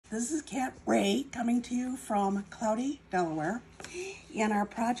This is Kat Rahe coming to you from cloudy Delaware. And our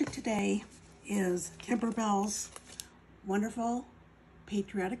project today is Kimberbell's wonderful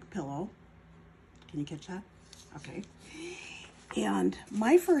patriotic pillow. Can you catch that? Okay. And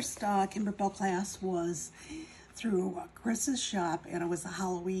my first Kimberbell class was through Chris's shop, and it was a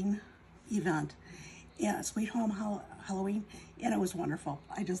Halloween event. Yeah, Sweet Home Halloween, and it was wonderful.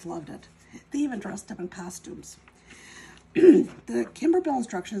 I just loved it. They even dressed up in costumes. The Kimberbell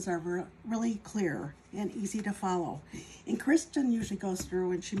instructions are really clear and easy to follow. And Cristin usually goes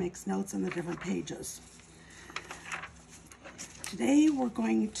through and she makes notes on the different pages. Today we're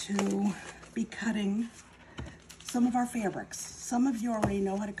going to be cutting some of our fabrics. Some of you already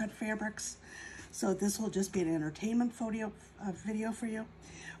know how to cut fabrics, so this will just be an entertainment video for you.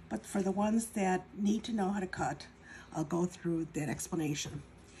 But for the ones that need to know how to cut, I'll go through that explanation.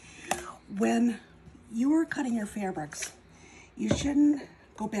 When you are cutting your fabrics, you shouldn't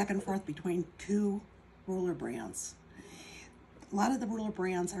go back and forth between two ruler brands. A lot of the ruler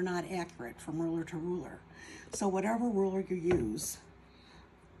brands are not accurate from ruler to ruler. So whatever ruler you use,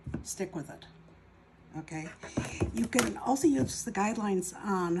 stick with it, okay? You can also use the guidelines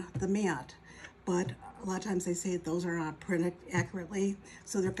on the mat, but a lot of times they say those are not printed accurately,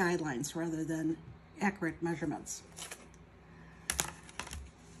 so they're guidelines rather than accurate measurements.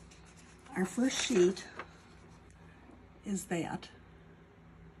 Our first sheet is that.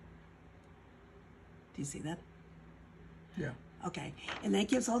 Do you see that? Yeah. Okay, and that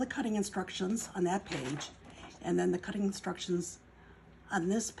gives all the cutting instructions on that page, and then the cutting instructions on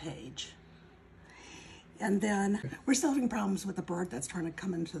this page. And then we're still having problems with the bird that's trying to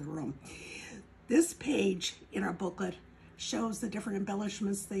come into the room. This page in our booklet shows the different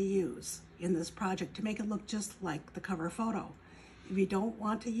embellishments they use in this project to make it look just like the cover photo. If you don't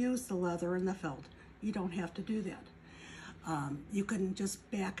want to use the leather and the felt, you don't have to do that. You can just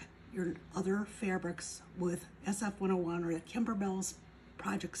back your other fabrics with SF101 or the Kimberbell's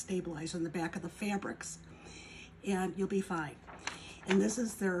Project Stabilizer in the back of the fabrics, and you'll be fine. And this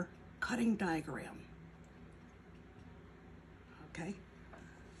is their cutting diagram. Okay?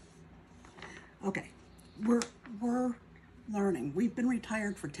 Okay, we're learning. We've been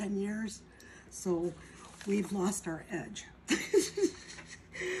retired for 10 years, so we've lost our edge.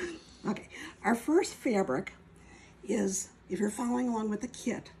 Okay, our first fabric is, if you're following along with the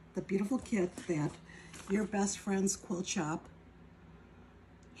kit, the beautiful kit that your best friend's quilt shop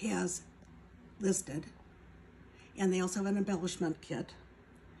has listed, and they also have an embellishment kit.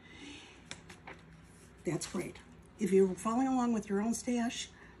 That's great. If you're following along with your own stash,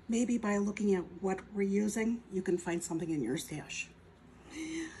 maybe by looking at what we're using, you can find something in your stash.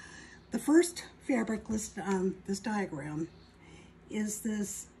 The first fabric listed on this diagram is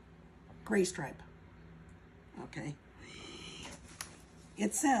this gray stripe, okay?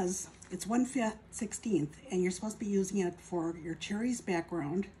 It says it's 1/5 16th, and you're supposed to be using it for your cherries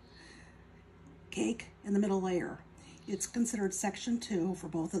background, cake, and the middle layer. It's considered section 2 for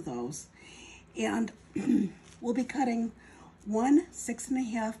both of those. And we'll be cutting 1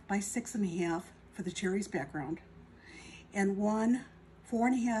 6.5 by 6.5 for the cherries background, and 1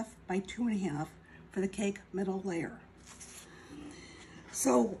 4.5 by 2.5 for the cake middle layer.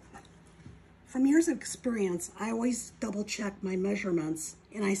 So from years of experience, I always double check my measurements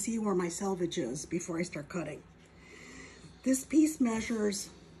and I see where my selvage is before I start cutting. This piece measures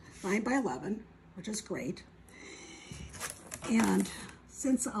 9 by 11, which is great. And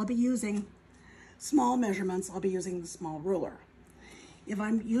since I'll be using small measurements, I'll be using the small ruler. If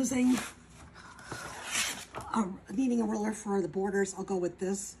I'm needing a ruler for the borders, I'll go with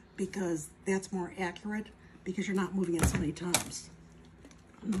this because that's more accurate because you're not moving it so many times.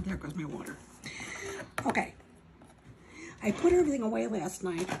 And there goes my water. Okay, I put everything away last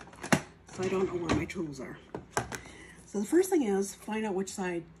night, so I don't know where my tools are. So the first thing is find out which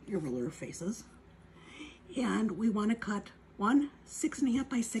side your ruler faces. And we want to cut 1 6.5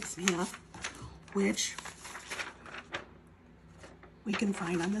 by 6.5, which we can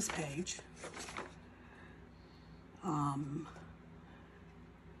find on this page.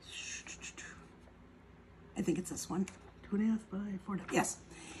 I think it's this one, 2.5 by 4.5. Yes,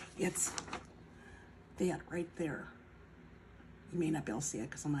 it's that right there. You may not be able to see it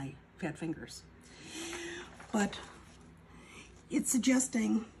because of my fat fingers. But it's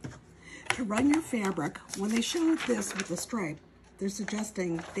suggesting to run your fabric. When they show this with the stripe, they're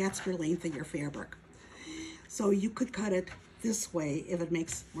suggesting that's your length of your fabric. So you could cut it this way if it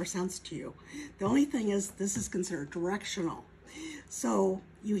makes more sense to you. The only thing is this is considered directional. So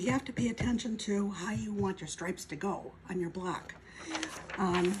you have to pay attention to how you want your stripes to go on your block.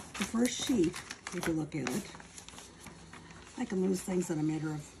 On the first sheet, if you look at it, I can lose things in a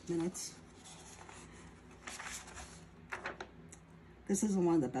matter of minutes. This isn't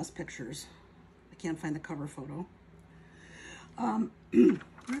one of the best pictures. I can't find the cover photo. Where's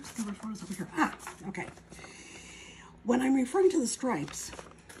the cover photos over here? Ah, okay. When I'm referring to the stripes,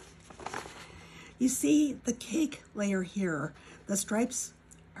 you see the cake layer here. The stripes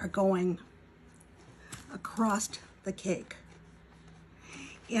are going across the cake.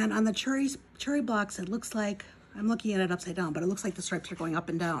 And on the cherry blocks, it looks like, I'm looking at it upside down, but it looks like the stripes are going up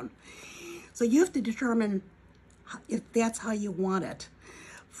and down. So you have to determine if that's how you want it.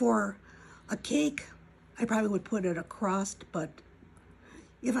 For a cake, I probably would put it across, but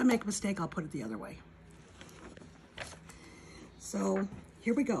if I make a mistake, I'll put it the other way. So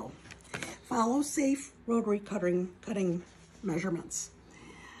here we go. Follow safe rotary cutting measurements.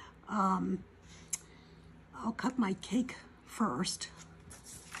 I'll cut my cake first.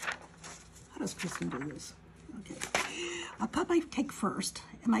 How does Cristin do this? Okay. I'll cut my cake first,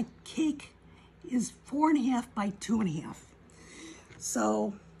 and my cake is 4.5 by 2.5.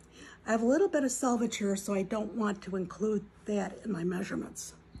 So I have a little bit of selvage here, so I don't want to include that in my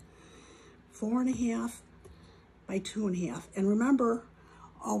measurements. 4.5 by 2.5. And remember,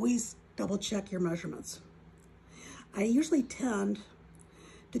 always double check your measurements. I usually tend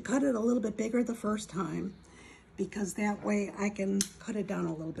to cut it a little bit bigger the first time because that way I can cut it down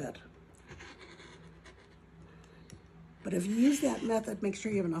a little bit. But if you use that method, make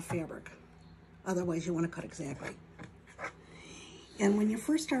sure you have enough fabric. Otherwise, you want to cut exactly. And when you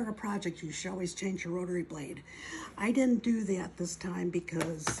first start a project, you should always change your rotary blade. I didn't do that this time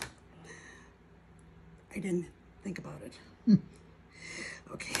because I didn't think about it.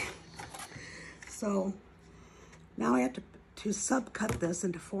 Okay. So now I have to subcut this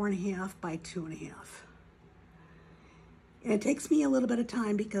into 4.5 by 2.5. And it takes me a little bit of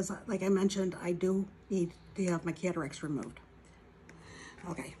time because, like I mentioned, I do need to have my cataracts removed.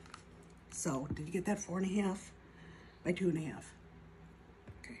 Okay. So, did you get that? 4.5 by 2.5.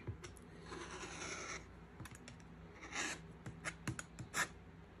 Okay.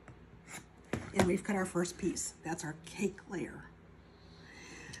 And we've cut our first piece. That's our cake layer.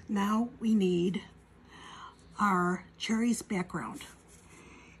 Now we need our cherries background.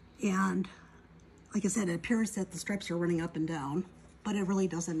 And like I said, it appears that the stripes are running up and down, but it really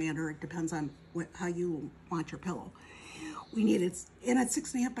doesn't matter. It depends on how you want your pillow. We need it, and it's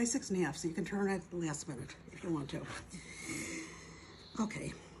 6.5 by 6.5, so you can turn it at the last minute if you want to.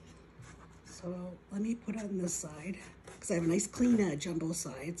 Okay, so let me put it on this side, because I have a nice clean edge on both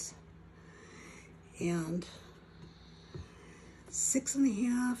sides. And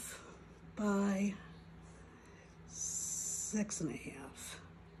 6.5 by 6.5.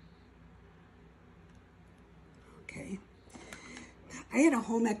 Okay. I had a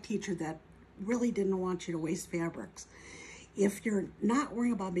home ec teacher that really didn't want you to waste fabrics. If you're not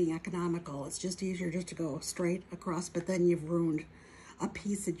worrying about being economical, it's just easier just to go straight across, but then you've ruined a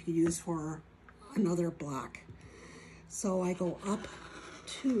piece that you could use for another block. So I go up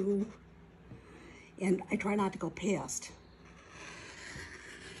to, and I try not to go past.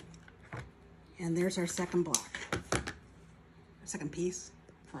 And there's our second block, our second piece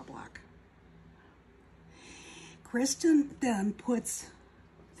for a block. Cristin then puts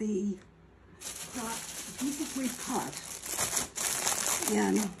the pieces we cut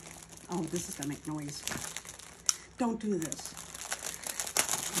in. Oh, this is gonna make noise. Don't do this.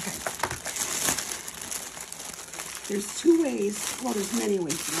 Okay. There's two ways, well, there's many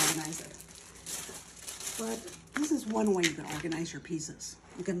ways to organize it. But this is one way you can organize your pieces.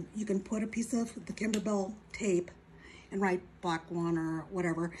 You can put a piece of the Kimberbell tape and write block 1 or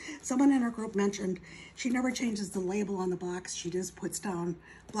whatever. Someone in our group mentioned she never changes the label on the box. She just puts down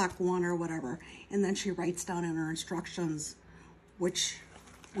block 1 or whatever, and then she writes down in her instructions which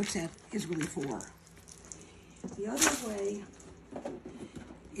that is really for. The other way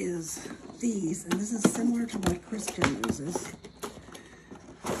is these, and this is similar to what Cristin uses.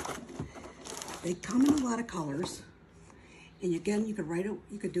 They come in a lot of colors. And again, you could write it,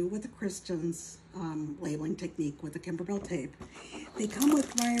 you could do it with the Cristin's labeling technique with the Kimberbell tape. They come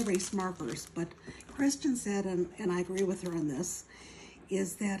with dry erase markers, but Cristin said, and I agree with her on this,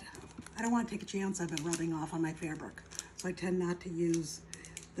 is that I don't want to take a chance of it rubbing off on my fabric. So I tend not to use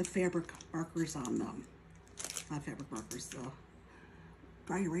the fabric markers on them. Not fabric markers, the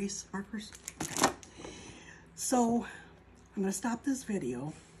dry erase markers. Okay. So I'm going to stop this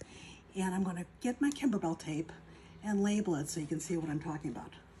video, and I'm going to get my Kimberbell tape and label it so you can see what I'm talking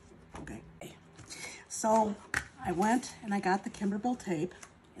about. Okay. So I went and I got the Kimberbell tape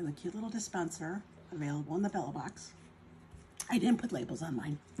in the cute little dispenser available in the Bella box. I didn't put labels on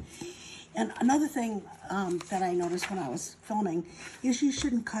mine. And another thing that I noticed when I was filming is you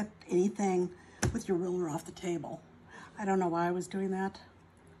shouldn't cut anything with your ruler off the table. I don't know why I was doing that,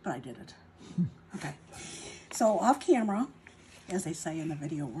 but I did it. Okay. So off camera, as they say in the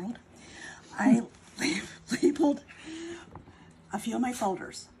video world, I labeled a few of my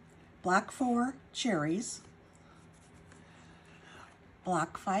folders. Block 4, cherries.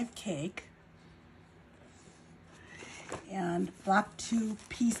 Block 5, cake. And block 2,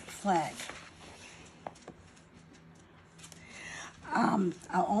 peace flag.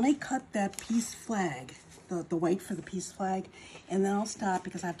 I'll only cut that peace flag, the white for the peace flag, and then I'll stop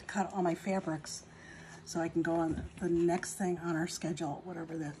because I have to cut all my fabrics so I can go on the next thing on our schedule,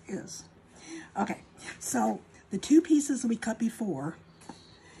 whatever that is. Okay, so the 2 pieces that we cut before,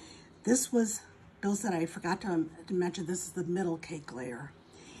 this was, Bill said I forgot to mention, this is the middle cake layer.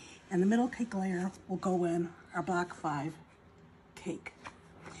 And the middle cake layer will go in our block 5 cake.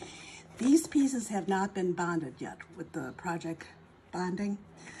 These pieces have not been bonded yet with the project bonding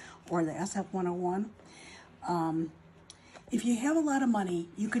or the SF-101. If you have a lot of money,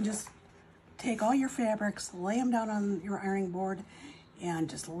 you can just take all your fabrics, lay them down on your ironing board, and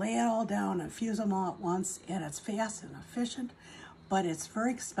just lay it all down and fuse them all at once, and it's fast and efficient, but it's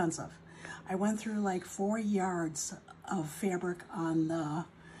very expensive. I went through like 4 yards of fabric on the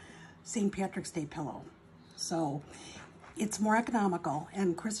St. Patrick's Day pillow. So it's more economical,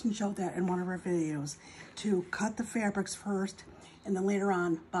 and Cristin showed that in one of her videos, to cut the fabrics first and then later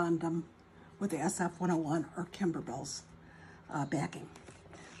on bond them with the SF-101 or Kimberbell's backing.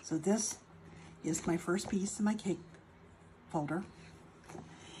 So this is my first piece in my cake folder,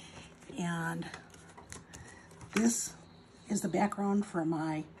 and this is the background for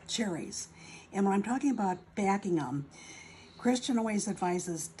my cherries. And when I'm talking about backing them, Cristin always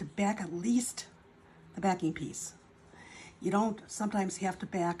advises to back at least the backing piece. You don't sometimes have to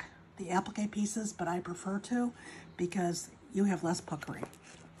back the applique pieces, but I prefer to because you have less puckering.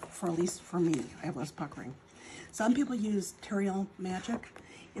 For at least for me, I have less puckering. Some people use Terrial Magic.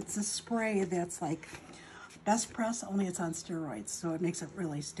 It's a spray that's like Best Press, only it's on steroids, so it makes it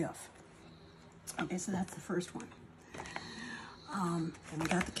really stiff. Okay, so that's the first one. And we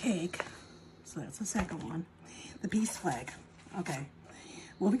got the cake, so that's the second one. The peace flag. Okay,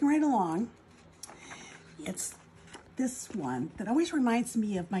 moving right along. It's this one that always reminds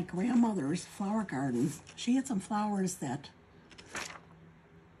me of my grandmother's flower garden. She had some flowers that,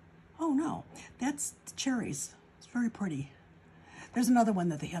 oh no, that's cherries. It's very pretty. There's another one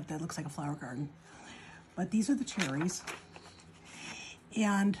that they have that looks like a flower garden. But these are the cherries.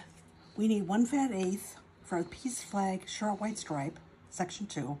 And we need 1/8 for the peace flag short white stripe, section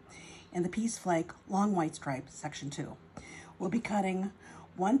 2, and the peace flag long white stripe, section 2. We'll be cutting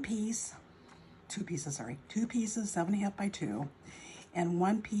two pieces 7.5 by 2, and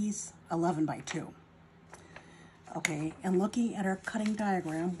 1 piece 11 by 2. Okay, and looking at our cutting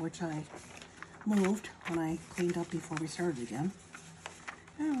diagram, which I moved when I cleaned up before we started again.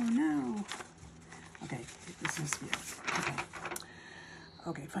 Oh no. Okay, this is good. Okay.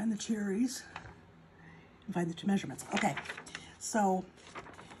 Okay, find the cherries and find the 2 measurements. Okay, so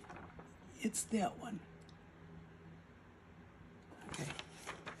it's that one. Okay.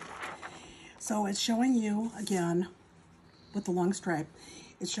 So it's showing you, again, with the long stripe,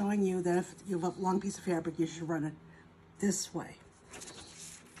 it's showing you that if you have a long piece of fabric, you should run it this way.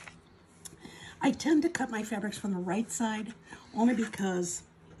 I tend to cut my fabrics from the right side, only because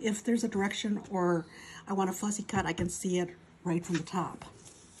if there's a direction or I want a fussy cut, I can see it right from the top.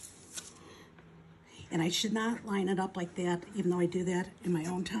 And I should not line it up like that, even though I do that in my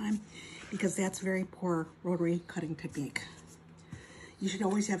own time, because that's very poor rotary cutting technique. You should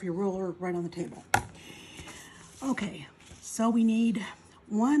always have your ruler right on the table. Okay, so we need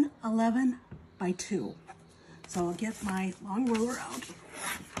 1/11 by 2. So I'll get my long ruler out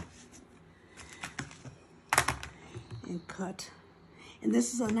and cut. And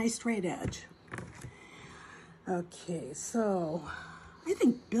this is a nice straight edge. Okay, so I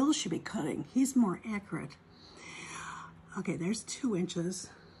think Bill should be cutting. He's more accurate. Okay, there's 2 inches.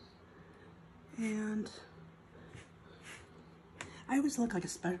 And I always look like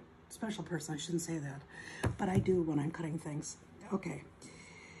a special person. I shouldn't say that, but I do when I'm cutting things. Okay,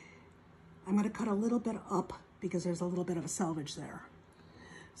 I'm going to cut a little bit up because there's a little bit of a selvage there.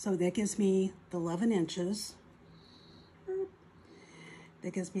 So that gives me the 11 inches.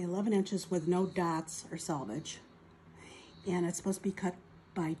 That gives me 11 inches with no dots or selvage. And it's supposed to be cut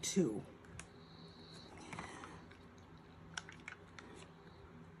by 2.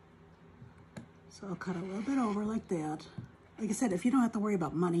 So I'll cut a little bit over like that. Like I said, if you don't have to worry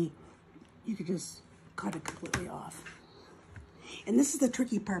about money, you could just cut it completely off. And this is the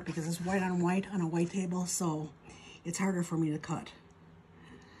tricky part because it's white on a white table, so it's harder for me to cut.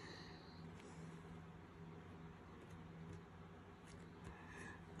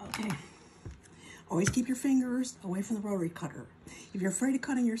 Okay. Always keep your fingers away from the rotary cutter. If you're afraid of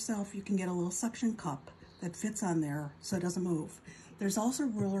cutting yourself, you can get a little suction cup that fits on there so it doesn't move. There's also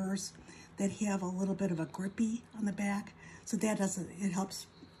rulers that have a little bit of a grippy on the back, so that doesn't, it helps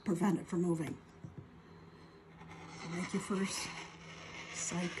prevent it from moving. So make your first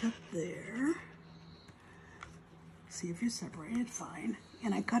side cut there. See if you're separated, fine.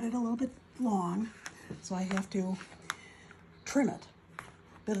 And I cut it a little bit long, so I have to trim it.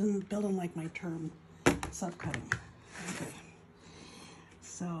 Building like my term, subcutting. Okay,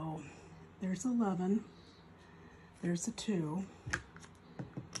 so there's 11, there's a 2,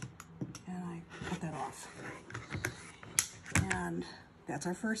 and I cut that off. And that's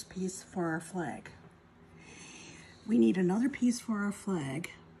our first piece for our flag. We need another piece for our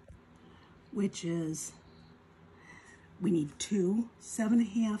flag, which is, we need 2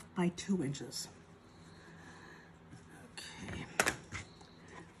 7.5 by 2 inches.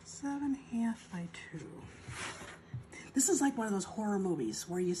 7.5 by 2. This is like one of those horror movies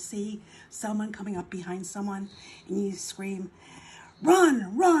where you see someone coming up behind someone and you scream,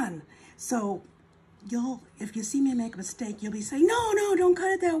 "Run, run!" So if you see me make a mistake, you'll be saying, "No, no, don't cut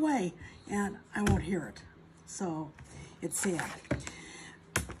it that way," and I won't hear it. So it's sad.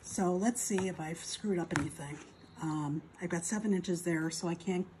 So let's see if I've screwed up anything. I've got 7 inches there, so I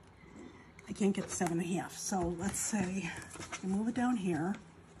can't get 7.5. So let's say I move it down here.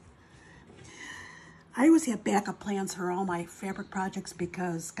 I always have backup plans for all my fabric projects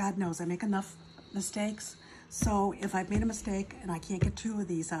because God knows I make enough mistakes. So if I've made a mistake and I can't get 2 of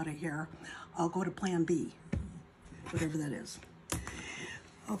these out of here, I'll go to plan B, whatever that is.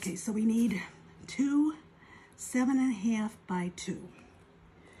 Okay, so we need 2 7.5 by 2.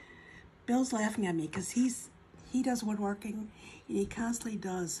 Bill's laughing at me because he does woodworking and he constantly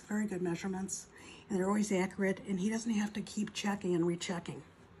does very good measurements and they're always accurate and he doesn't have to keep checking and rechecking.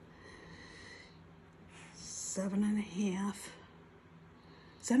 7.5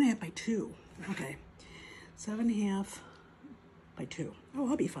 by 2. Okay, 7.5 by 2. Oh,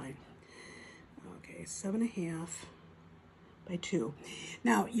 I'll be fine. Okay, 7.5 by 2.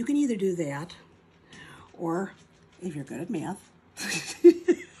 Now you can either do that, or if you're good at math,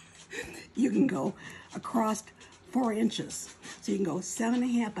 you can go across 4 inches. So you can go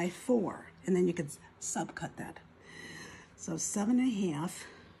 7.5 by 4, and then you can subcut that. So 7.5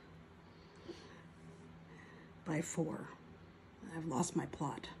 by 4. I've lost my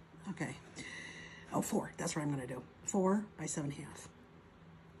plot. Okay. Oh, 4. That's what I'm going to do. 4 by 7.5.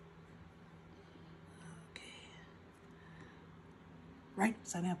 Okay. Right?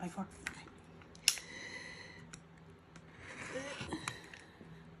 7.5 by 4. Okay.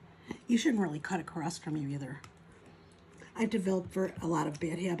 You shouldn't really cut across from you either. I've developed a lot of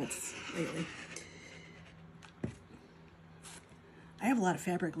bad habits lately. I have a lot of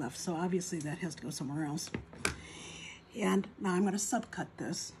fabric left, so obviously that has to go somewhere else. And now I'm going to subcut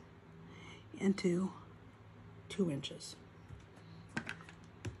this into 2 inches.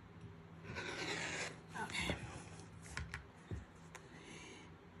 Okay.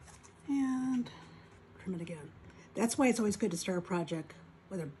 And trim it again. That's why it's always good to start a project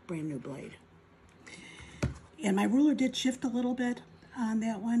with a brand new blade. And my ruler did shift a little bit on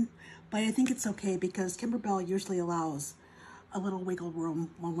that one, but I think it's okay because Kimberbell usually allows a little wiggle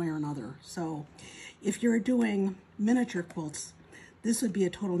room one way or another. So if you're doing miniature quilts, this would be a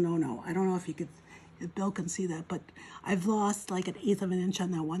total no-no. I don't know if Bill can see that, but I've lost like 1/8 of an inch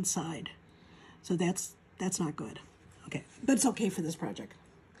on that one side. So that's not good. Okay, but it's okay for this project.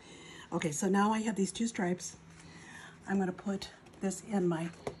 Okay, so now I have these 2 stripes. I'm gonna put this in my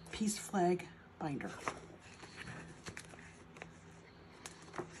piece flag binder.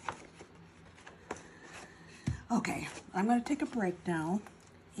 Okay, I'm going to take a break now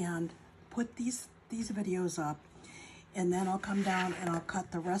and put these videos up, and then I'll come down and I'll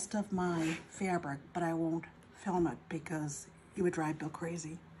cut the rest of my fabric, but I won't film it because it would drive Bill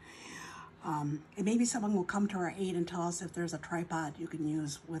crazy. And maybe someone will come to our aid and tell us if there's a tripod you can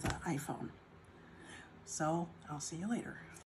use with an iPhone. So I'll see you later.